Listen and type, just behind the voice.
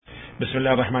بسم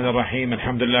الله الرحمن الرحيم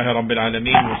الحمد لله رب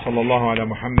العالمين وصلى الله على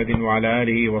محمد وعلى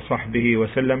آله وصحبه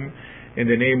وسلم. In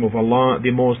the name of Allah, the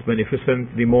most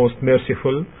beneficent, the most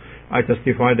merciful, I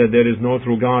testify that there is no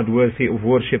true God worthy of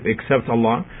worship except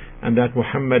Allah, and that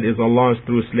Muhammad is Allah's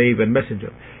true slave and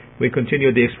messenger. We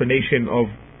continue the explanation of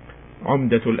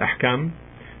Umdatul Ahkam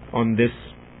on this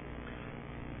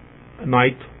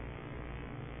night,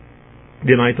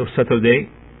 the night of Saturday,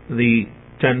 the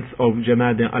 10th of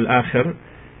Jamad al-Akhir,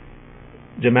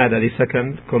 Jamad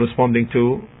al-2nd, corresponding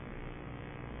to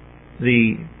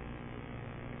the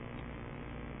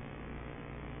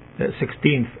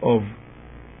 16th of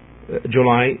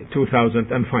July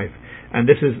 2005. And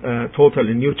this is a total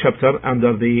a new chapter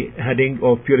under the heading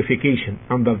of purification,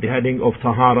 under the heading of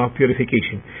Tahara,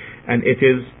 purification. And it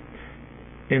is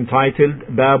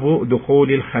entitled Babu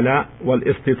Dukhul al-Khala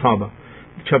wal-Istitaba,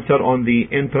 chapter on the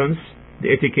entrance, the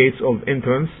etiquettes of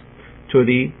entrance to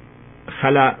the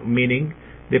Khala, meaning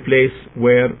the place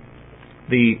where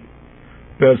the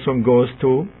person goes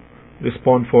to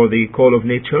respond for the call of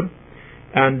nature,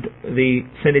 and the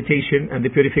sanitation and the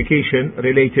purification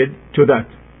related to that.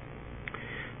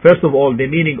 First of all, the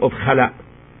meaning of Khala.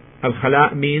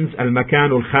 Al-Khala means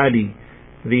Al-Makan al-Khali,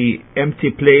 the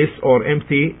empty place or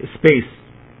empty space.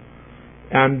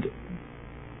 And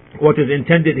what is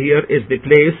intended here is the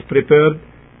place prepared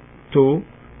to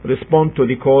respond to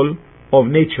the call of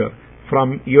nature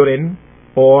from urine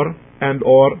or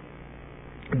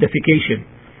defecation.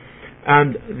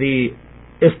 And the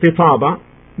istitaba,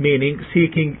 meaning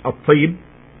seeking at-tayyib,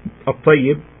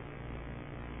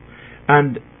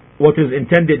 and what is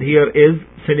intended here is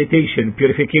sanitation,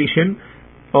 purification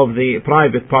of the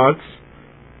private parts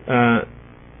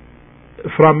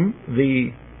from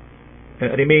the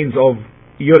remains of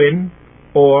urine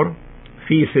or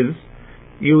feces,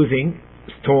 using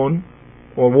stone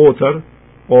or water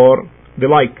or the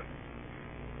like.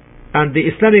 And the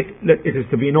Islamic, it is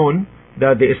to be known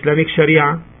that the Islamic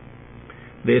Sharia,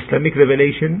 the Islamic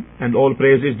revelation, and all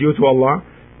praise is due to Allah,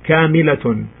 كاملة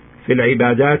في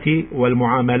العبادات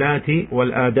والمعاملات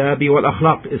والآداب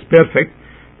والأخلاق, is perfect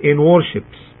in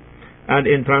worships and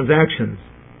in transactions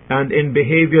and in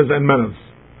behaviors and manners.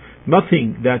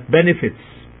 Nothing that benefits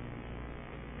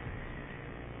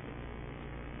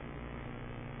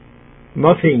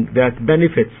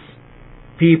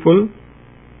people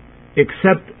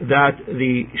except that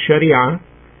the Sharia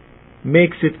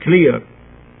makes it clear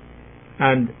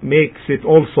and makes it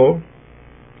also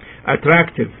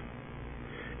attractive,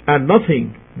 and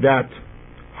nothing that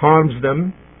harms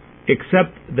them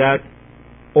except that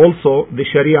also the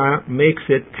Sharia makes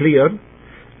it clear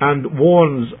and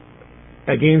warns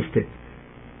against it.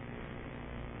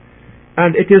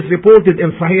 And it is reported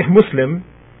in Sahih Muslim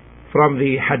from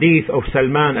the hadith of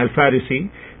Salman al-Farisi,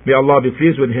 may Allah be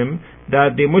pleased with him,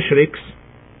 that the mushriks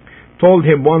told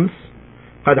him once,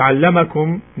 قَدْ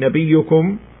عَلَّمَكُمْ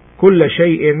نَبِيُّكُمْ كُلَّ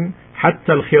شَيْءٍ حَتَّى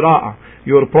الْخِرَاءَ,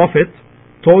 your prophet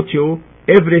taught you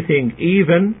everything,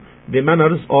 even the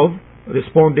manners of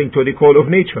responding to the call of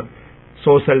nature.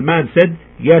 So Salman said,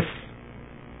 yes.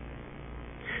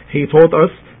 He taught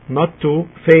us not to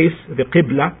face the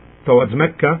Qibla towards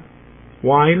Mecca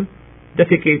while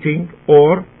defecating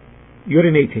or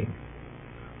urinating,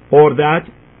 or that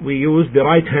we use the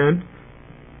right hand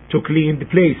to clean the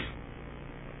place,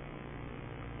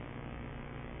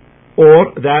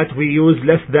 or that we use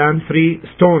less than 3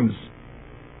 stones,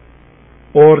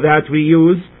 or that we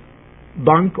use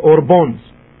dung or bones.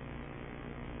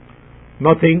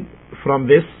 Nothing from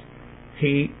this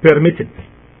he permitted,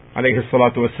 alayhi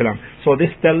salatu wassalam. So this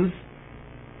tells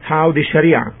how the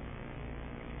Sharia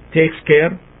takes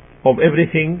care of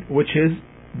everything which is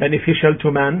beneficial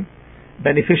to man,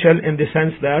 beneficial in the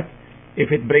sense that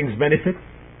if it brings benefit,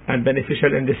 and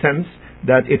beneficial in the sense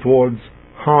that it wards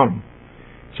harm.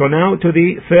 So now to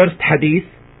the first hadith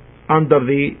under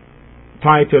the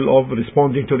title of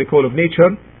responding to the call of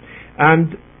nature,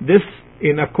 and this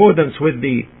in accordance with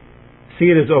the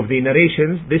series of the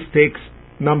narrations, this takes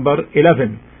number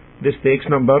 11.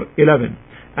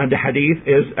 And the hadith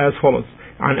is as follows: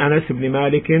 عن أنس بن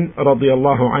مالك رضي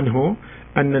الله عنه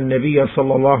أن النبي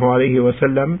صلى الله عليه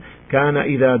وسلم كان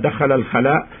إذا دخل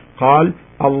الخلاء قال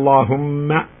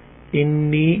اللهم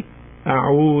إني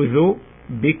أعوذ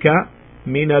بك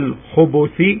من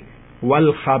الخبث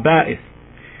والخبائث.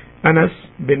 Anas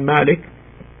bin Malik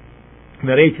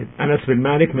narrated,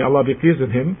 may Allah be pleased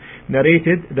with him,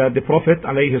 narrated that the Prophet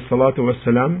alayhi salatu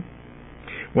wasalam,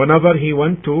 whenever he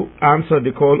went to answer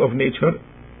the call of nature,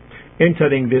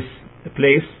 entering this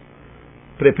place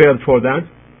prepared for that,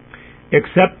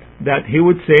 except that he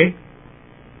would say,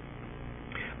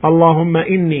 Allahumma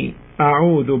inni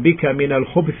أعوذ بك من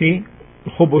الخبث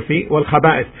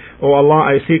والخبائث. Oh Allah,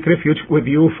 I seek refuge with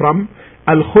you from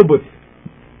al-khubuth.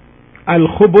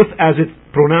 Al-khubuth, as it's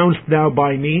pronounced now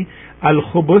by me,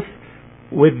 al-khubuth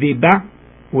with the ba,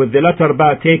 with the letter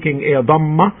ba taking a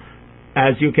dhamma,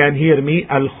 as you can hear me,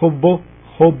 al-khubuth.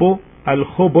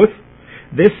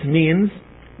 This means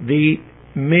the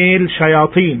male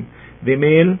shayateen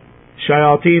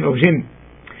of jinn.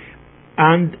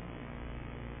 And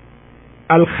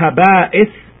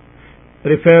al-khaba'ith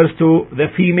refers to the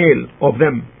female of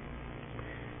them.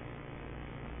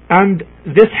 And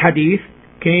this hadith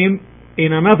came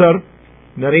in another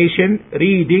narration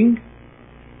reading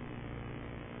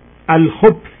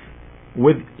al-khubth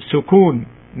with sukoon,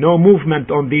 no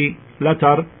movement on the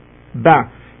letter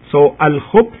ba. So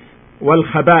al-khubth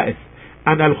wal-khaba'ith.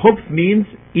 And al-khubth means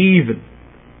evil,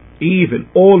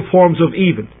 all forms of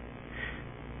evil.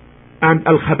 And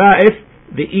al-khaba'ith,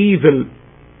 the evil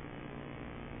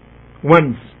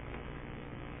ones.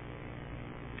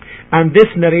 And this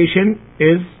narration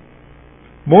is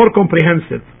more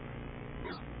comprehensive.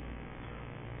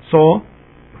 So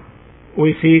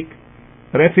we seek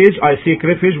refuge, I seek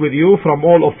refuge with you from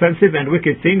all offensive and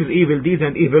wicked things, evil deeds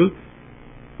and evil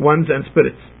ones and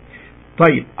spirits.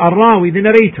 طيب, الراوي,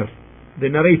 the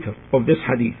narrator of this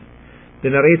hadith. The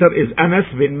narrator is Anas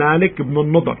bin Malik ibn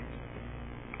al-Nudar,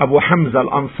 Abu Hamza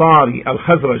al-Ansari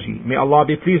al-Khazraji, may Allah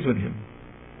be pleased with him.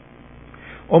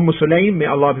 Sulaym, may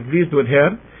Allah be pleased with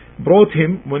her, brought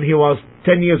him when he was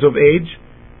 10 years of age,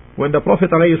 when the Prophet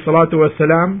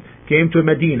ﷺ came to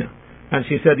Medina, and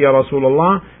she said, Ya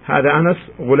Rasulullah, هذا Anas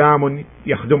غلام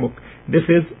يخدمك. This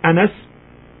is Anas,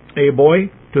 a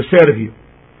boy to serve you.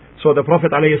 So the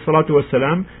Prophet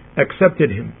ﷺ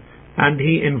accepted him, and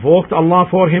he invoked Allah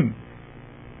for him,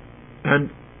 and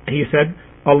he said,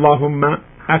 Allahumma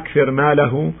akthir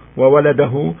malahu wa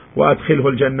waladahu wa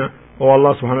adkhilhu al-jannah. Oh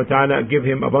Allah subhanahu wa ta'ala, give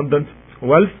him abundant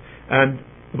wealth and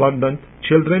abundant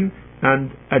children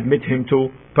and admit him to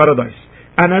paradise.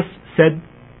 Anas said,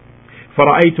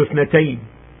 فَرَأَيْتُ اثْنَتَيْنِ,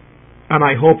 and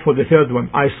I hope for the third one.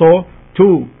 I saw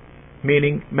two,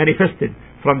 meaning manifested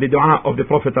from the dua of the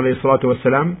Prophet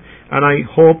ﷺ, and I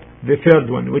hope the third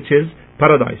one, which is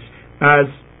paradise. As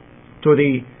to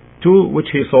the two which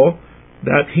he saw,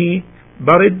 that he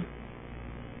buried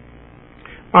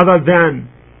other than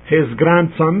his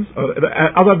grandsons, or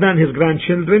other than his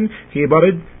grandchildren, he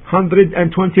buried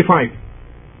 125.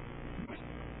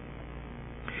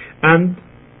 And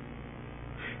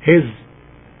his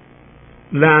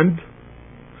land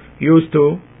used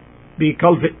to be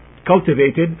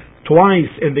cultivated twice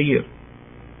in the year,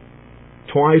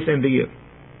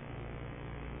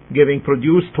 giving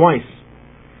produce twice,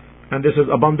 and this is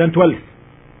abundant wealth.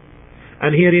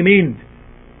 And he remained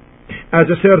as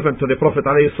a servant to the Prophet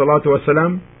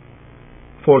ﷺ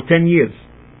for 10 years.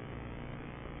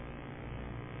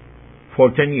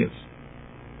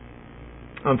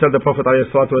 Until the Prophet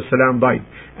ﷺ died.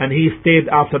 And he stayed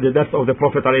after the death of the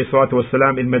Prophet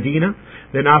ﷺ in Medina.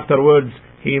 Then afterwards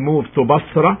he moved to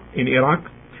Basra in Iraq,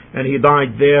 and he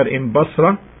died there in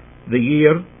Basra the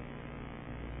year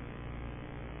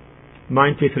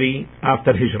 93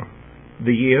 after Hijrah.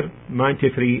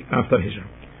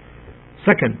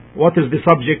 Second, what is the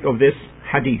subject of this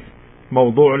hadith?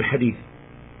 موضوع الحديث.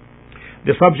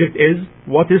 The subject is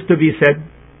what is to be said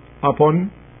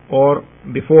upon or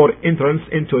before entrance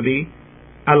into the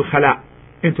al-khala,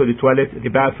 into the toilet, the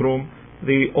bathroom,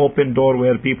 the open door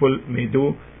where people may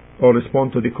do or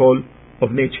respond to the call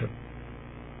of nature.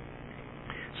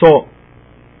 So,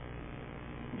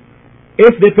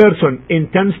 if the person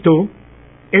intends to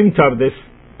enter this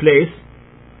place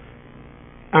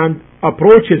and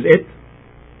approaches it,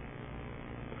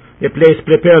 the place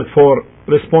prepared for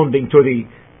responding to the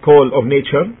call of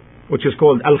nature, which is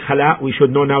called al-khala. We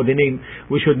should know now the name.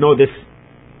 We should know this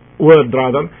word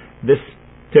rather, this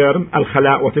term,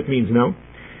 al-khala, what it means now.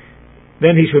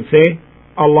 Then he should say,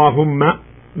 Allahumma,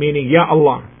 meaning, Ya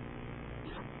Allah,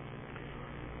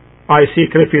 I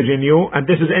seek refuge in you, and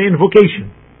this is an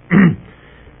invocation,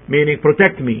 meaning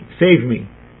protect me, save me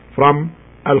from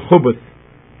al-khubuth.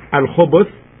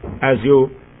 Al-khubuth, as you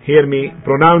hear me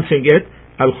pronouncing it,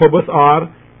 al-khubuth are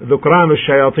dhukran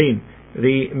al-shayateen,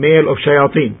 the male of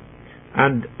shayateen,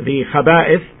 and the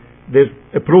khaba'ith,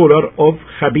 the plural of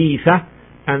khabitha,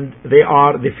 and they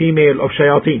are the female of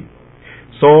shayateen.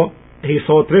 So he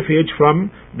sought refuge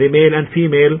from the male and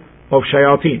female of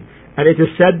shayateen. And it is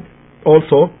said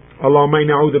also, Allahumma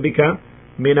inna a'udhu bika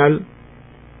min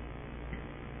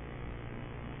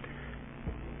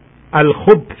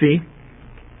al-khubthi,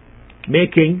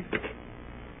 making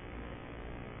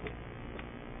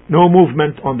no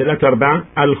movement on the letter ba,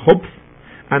 al-khubth,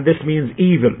 and this means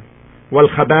evil.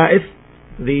 وَالْخَبَائِثِ,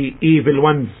 the evil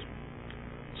ones.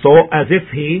 So as if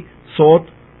he sought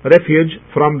refuge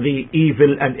from the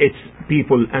evil and its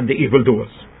people and the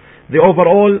evildoers. The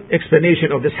overall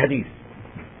explanation of this hadith.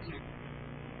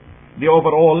 The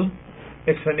overall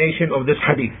explanation of this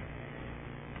hadith.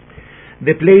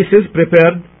 The places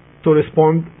prepared to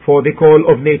respond for the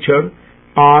call of nature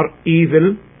are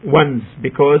evil ones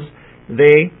because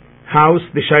they house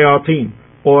the shayateen,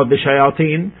 or the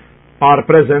shayateen are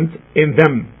present in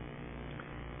them.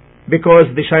 Because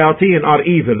the shayateen are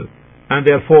evil, and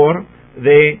therefore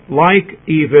they like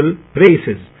evil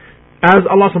places. As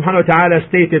Allah subhanahu wa ta'ala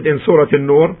stated in Surah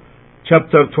An-Nur,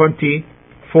 chapter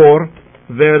 24,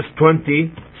 verse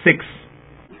 26,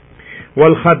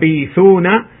 وَالْخَبِيثُونَ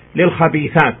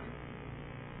لِلْخَبِيثَاتِ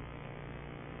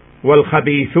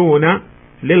وَالْخَبِيثُونَ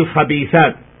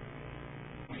لِلْخَبِيثَاتِ.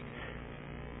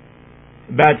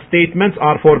 Bad statements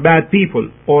are for bad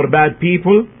people, or bad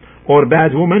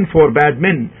women for bad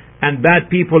men, and bad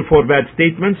people for bad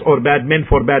statements, or bad men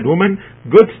for bad women.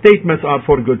 Good statements are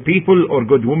for good people, or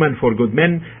good women for good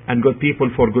men, and good people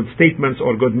for good statements,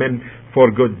 or good men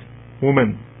for good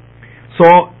women.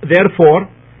 So therefore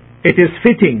it is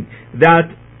fitting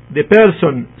that the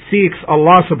person seeks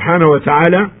Allah subhanahu wa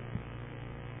ta'ala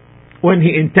when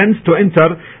he intends to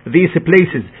enter these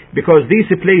places, because these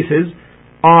places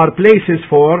are places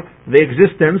for the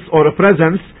existence or a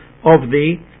presence of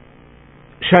the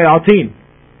shayateen,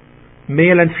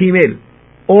 male and female,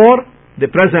 or the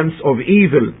presence of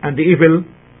evil and the evil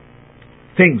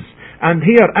things. And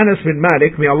here Anas bin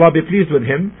Malik, may Allah be pleased with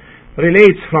him,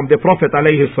 relates from the Prophet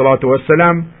alayhi salatu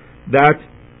wasalam that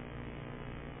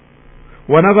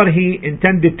whenever he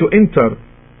intended to enter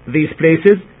these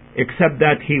places, except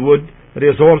that he would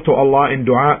resort to Allah in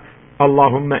dua,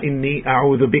 Allahumma inni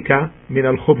a'udhu bika min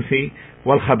al-khubthi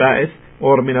wal-khaba'ith,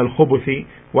 or min al-khubuthi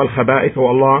wal-khaba'ith. O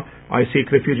Allah, I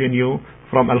seek refuge in you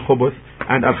from al-khubuth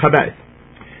and al-khaba'ith.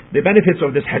 The benefits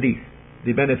of this hadith.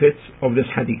 The benefits of this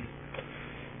hadith.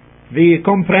 The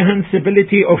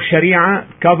comprehensibility of Sharia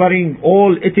covering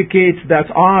all etiquettes that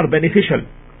are beneficial.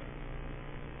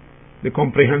 The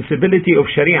comprehensibility of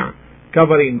Sharia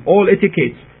covering all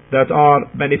etiquettes that are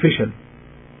beneficial.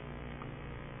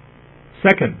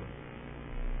 Second,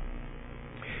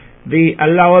 the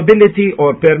allowability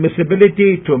or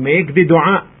permissibility to make the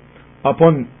dua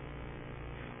upon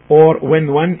or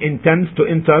when one intends to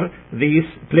enter these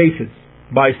places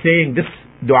by saying this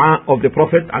dua of the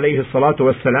Prophet alayhi salatu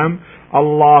wassalam,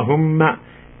 Allahumma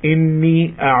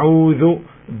inni a'udhu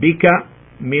bika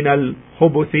min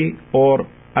al-khubuthi or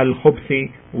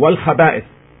al-khubthi wal-khaba'ith.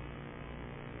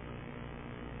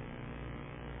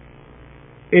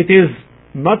 It is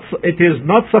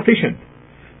not sufficient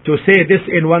to say this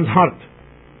in one's heart.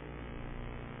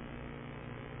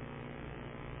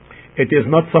 It is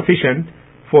not sufficient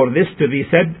for this to be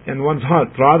said in one's heart.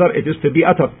 Rather, it is to be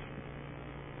uttered.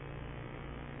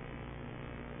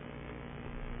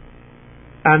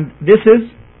 And this is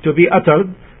to be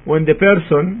uttered when the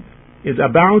person is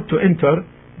about to enter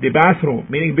the bathroom,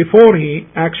 meaning before he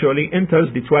actually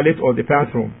enters the toilet or the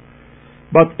bathroom.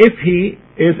 But if he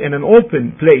is in an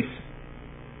open place,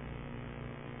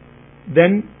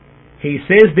 then he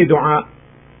says the dua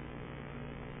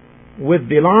with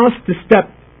the last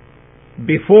step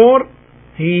before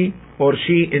he or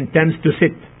she intends to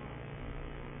sit.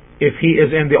 If he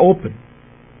is in the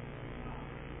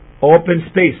open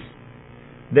space,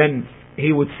 then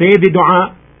he would say the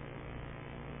dua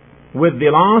with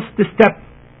the last step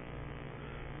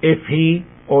if he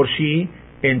or she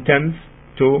intends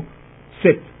to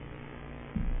sit.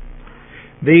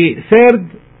 The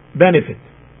third benefit,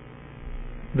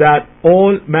 that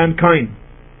all mankind,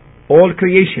 all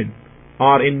creation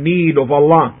are in need of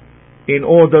Allah in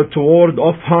order to ward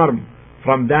off harm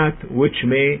from that which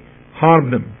may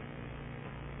harm them.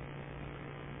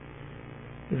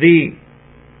 The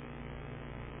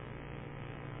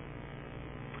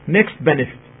next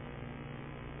benefit,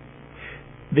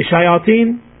 the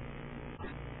shayateen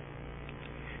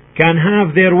can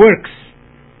have their works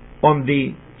on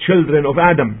the children of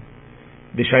Adam.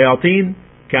 The shayateen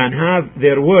can have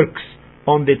their works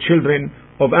on the children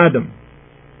of Adam,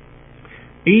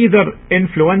 either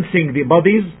influencing the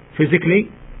bodies physically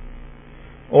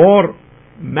or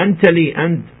mentally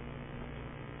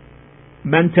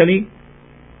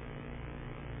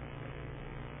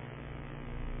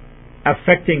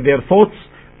affecting their thoughts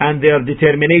and their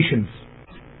determinations.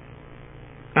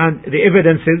 And the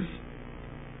evidences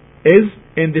is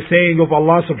in the saying of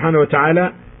Allah subhanahu wa ta'ala,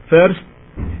 first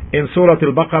in Surah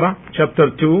Al-Baqarah chapter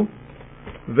 2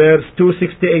 verse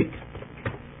 268.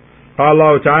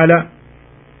 Allah Ta'ala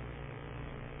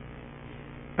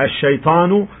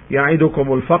الشيطان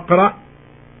يعدكم الفقر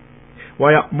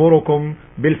ويأمركم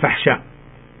بالفحشاء.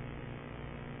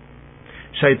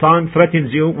 Shaitan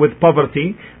threatens you with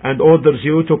poverty and orders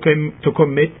you to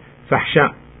commit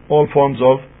fahsha, all forms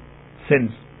of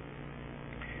sins,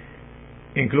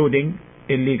 including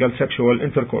illegal sexual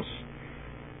intercourse.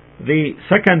 The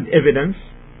second evidence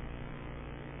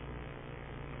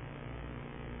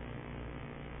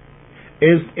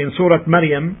is in Surah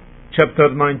Maryam, chapter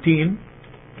 19,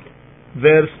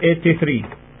 verse 83.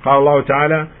 قال الله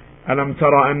تعالى: ألم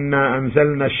تر أنا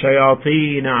أنزلنا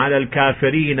الشياطين على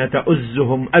الكافرين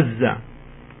تؤزهم أزا.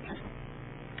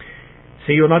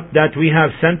 See you not that we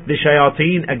have sent the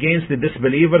shayateen against the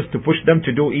disbelievers to push them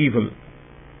to do evil.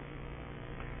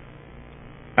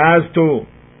 As to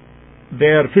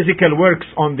their physical works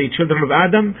on the children of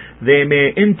Adam, they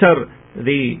may enter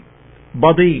the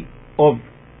body of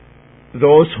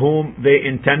those whom they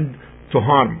intend to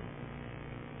harm.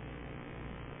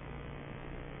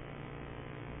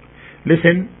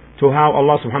 Listen to how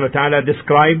Allah subhanahu wa ta'ala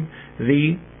described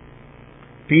the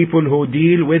people who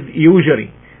deal with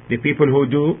usury. The people who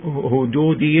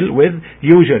do deal with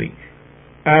usury.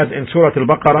 As in Surah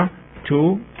Al-Baqarah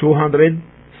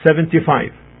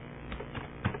 275.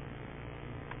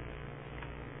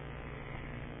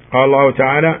 قال الله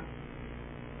تعالى: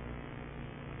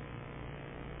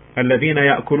 الذين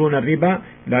يأكلون الربا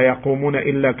لا يقومون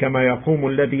إلا كما يقوم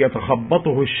الذي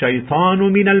يتخبطه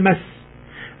الشيطان من المس.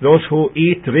 Those who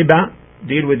eat riba,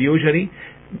 deal with usury,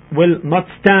 will not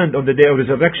stand on the day of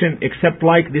resurrection except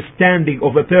like the standing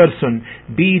of a person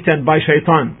beaten by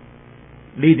shaitan,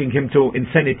 leading him to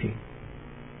insanity.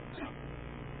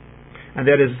 And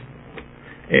there is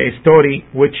a story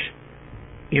which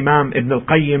Imam Ibn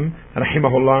al-Qayyim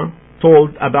rahimahullah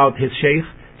told about his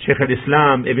Shaykh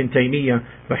al-Islam Ibn Taymiyyah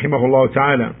rahimahullah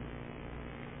ta'ala.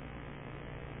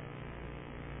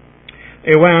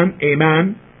 A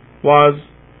man was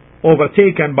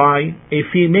overtaken by a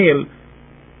female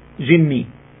jinniya.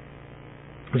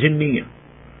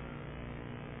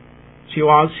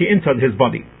 She entered his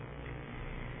body,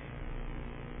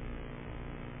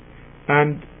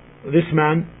 and this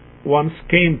man once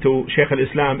came to Shaykh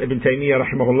al-Islam Ibn Taymiyyah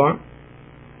rahimahullah.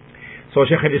 So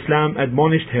Shaykh al-Islam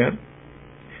admonished her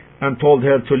and told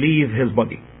her to leave his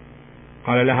body.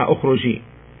 قال لها أخرجي,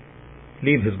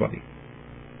 leave his body.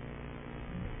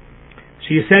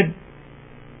 She said,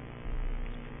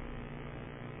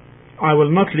 I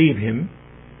will not leave him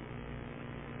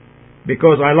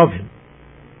because I love him.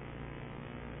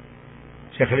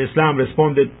 Shaykh al-Islam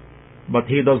responded, but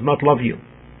he does not love you.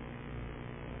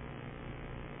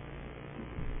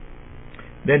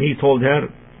 Then he told her,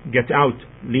 get out,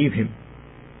 leave him.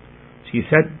 She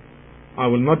said, I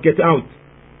will not get out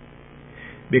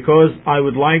because I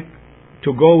would like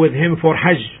to go with him for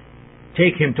Hajj,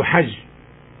 take him to Hajj,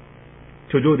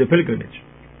 to do the pilgrimage.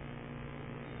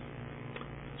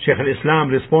 Shaykh al-Islam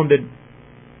responded,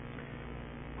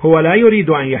 هو لا يريد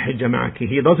أن يحج معك.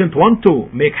 He doesn't want to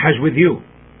make Hajj with you.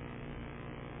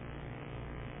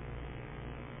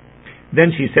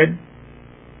 Then she said,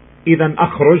 إذن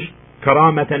أخرج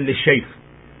كرامة للشيخ.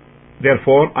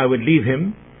 Therefore I would leave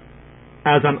him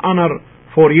as an honor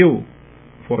for you,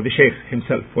 for the Shaykh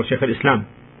himself, for Shaykh al-Islam.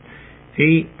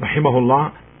 He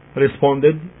rahimahullah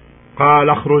responded, قال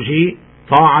أخرجي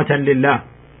طاعة لله.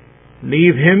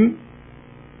 Leave him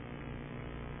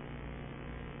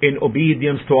in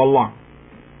obedience to Allah,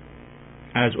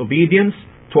 as obedience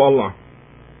to Allah.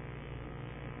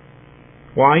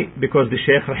 Why? Because the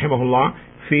Shaykh rahimahullah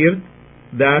feared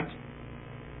that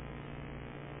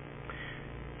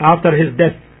after his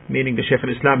death, meaning the Shaykh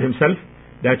al-Islam himself,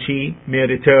 that she may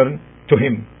return to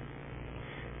him.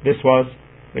 This was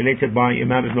related by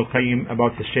Imam Ibn al-Qayyim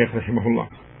about his Shaykh rahimahullah.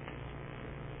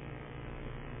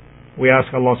 We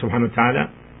ask Allah subhanahu wa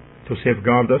ta'ala to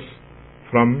safeguard us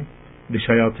from the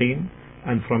shayateen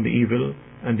and from the evil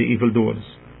and the evildoers.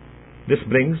 This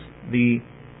brings the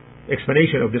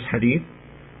explanation of this hadith,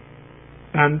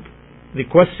 and the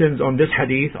questions on this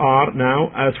hadith are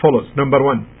now as follows. Number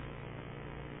 1,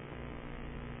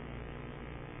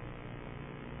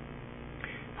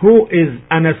 who is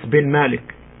Anas bin Malik?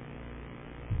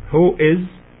 Who is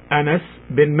Anas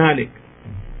bin Malik?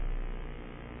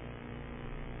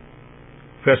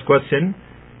 First question,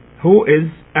 who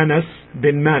is Anas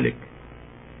bin Malik?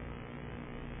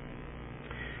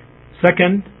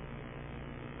 Second,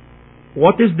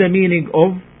 what is the meaning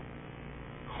of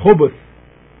khubuth?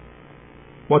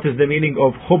 What is the meaning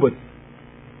of khubuth?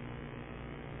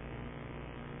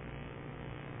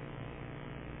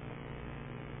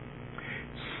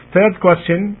 Third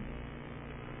question,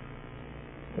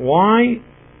 why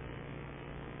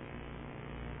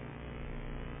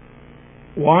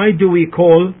Why do we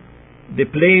call the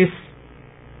place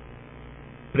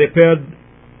prepared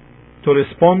to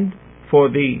respond for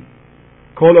the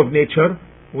call of nature?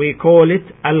 We call it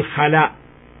Al-Khala.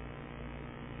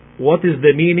 What is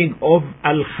the meaning of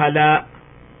Al-Khala?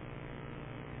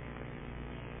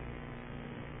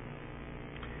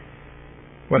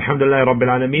 والحمد لله رب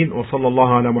العالمين وصلى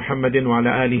الله على محمد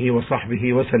وعلى آله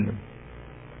وصحبه وسلم.